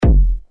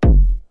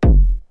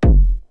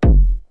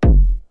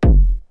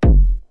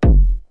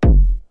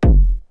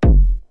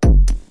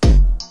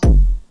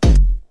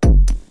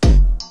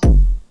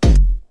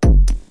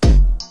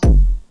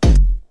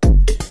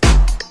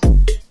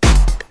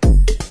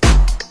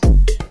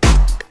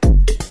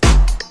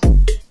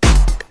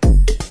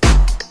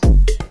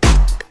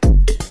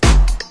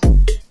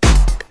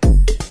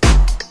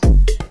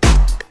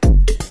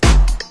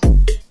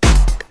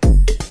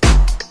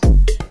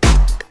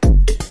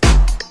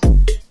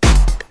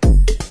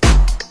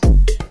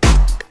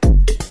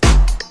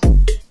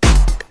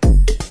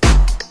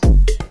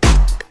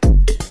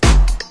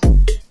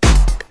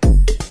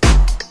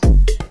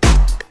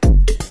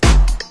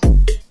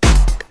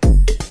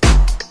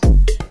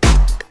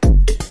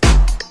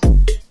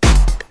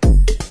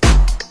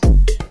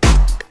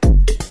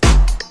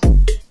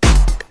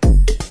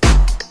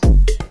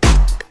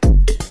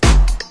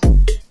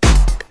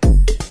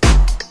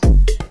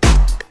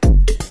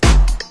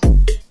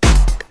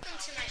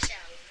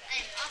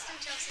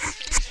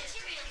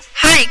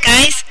Hi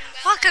guys,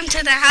 welcome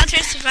to the How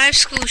to Survive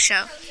School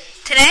Show.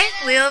 Today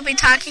we will be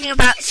talking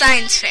about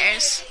science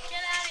fairs.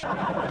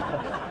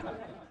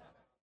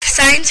 The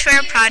science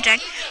fair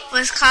project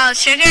was called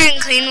Sugar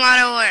and Clean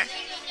Water War.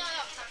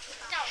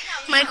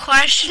 My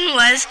question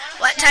was,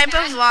 what type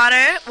of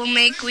water will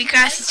make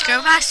wheatgrasses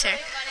grow faster?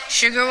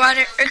 Sugar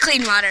water or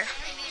clean water?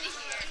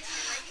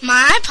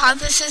 My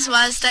hypothesis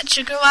was that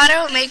sugar water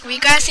will make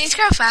wheatgrass seeds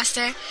grow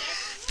faster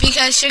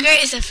because sugar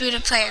is the food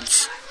of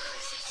plants.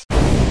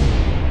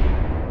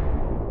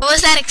 What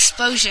was that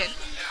explosion?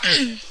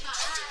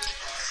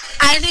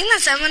 I think that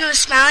someone was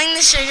smelling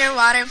the sugar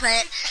water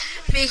plant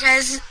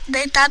because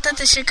they thought that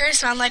the sugar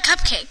smelled like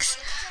cupcakes,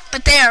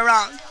 but they are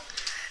wrong.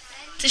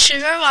 The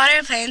sugar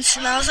water plant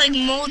smells like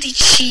moldy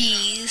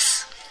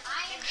cheese.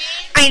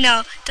 I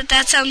know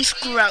that sounds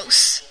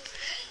gross.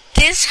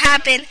 This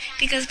happened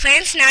because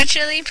plants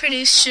naturally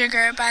produce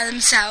sugar by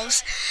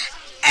themselves,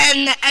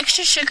 and the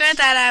extra sugar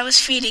that I was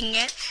feeding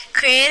it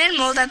created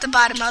mold at the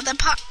bottom of the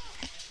pot.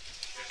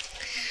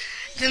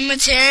 The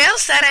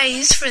materials that I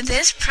used for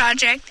this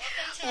project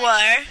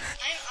were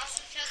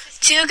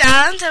 2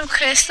 gallons of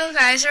crystal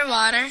geyser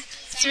water,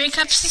 3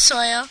 cups of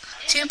soil,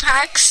 2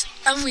 packs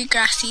of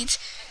wheatgrass seeds,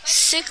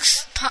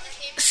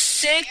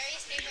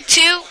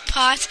 2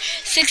 pots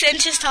 6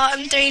 inches tall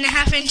and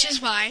 3.5 inches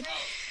wide,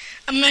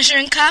 a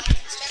measuring cup,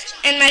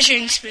 and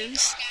measuring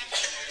spoons.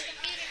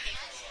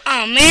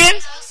 Oh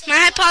man, my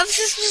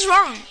hypothesis was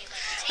wrong.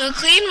 The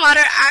clean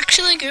water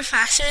actually grew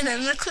faster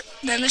than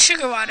the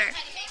sugar water.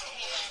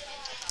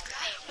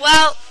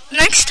 Well,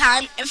 next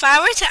time, if I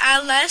were to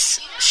add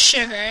less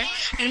sugar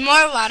and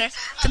more water,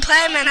 the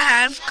plant might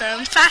have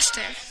grown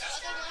faster.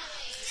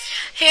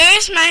 Here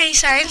is my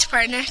science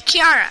partner,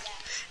 Kiara,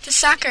 the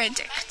soccer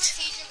addict.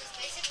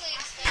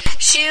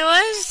 She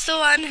was the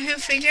one who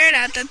figured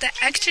out that the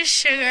extra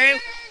sugar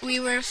we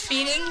were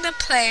feeding the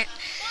plant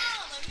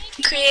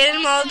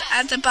created mold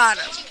at the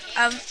bottom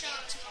of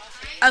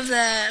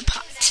the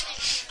pot.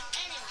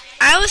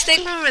 I was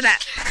thankful for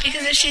that,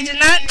 because if she did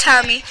not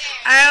tell me,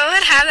 I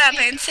would have that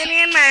plant sitting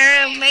in my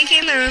room,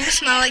 making the room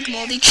smell like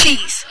moldy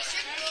cheese.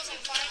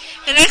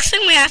 The next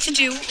thing we had to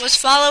do was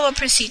follow a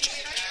procedure.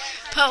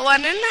 Put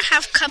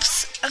 1.5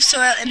 cups of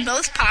soil in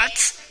both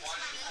pots.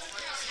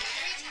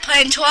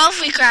 Plant 12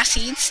 wheatgrass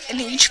seeds in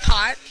each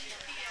pot.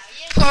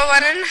 Pour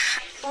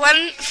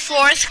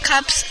 1/4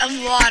 cups of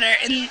water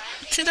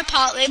into the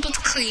pot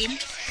labeled clean.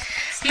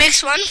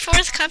 Mix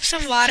 1/4 cups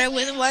of water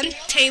with 1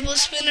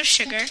 tablespoon of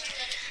sugar,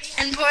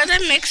 and pour the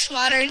mixed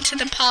water into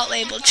the pot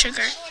labeled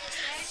sugar.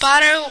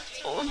 Water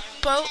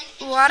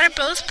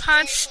both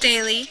pots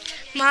daily,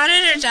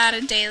 monitor data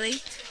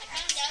daily,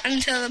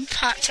 until the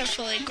pots are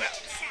fully grown.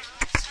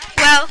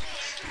 Well,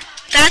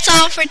 that's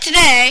all for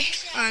today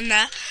on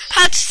the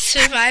How to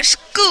Survive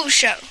School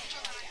Show.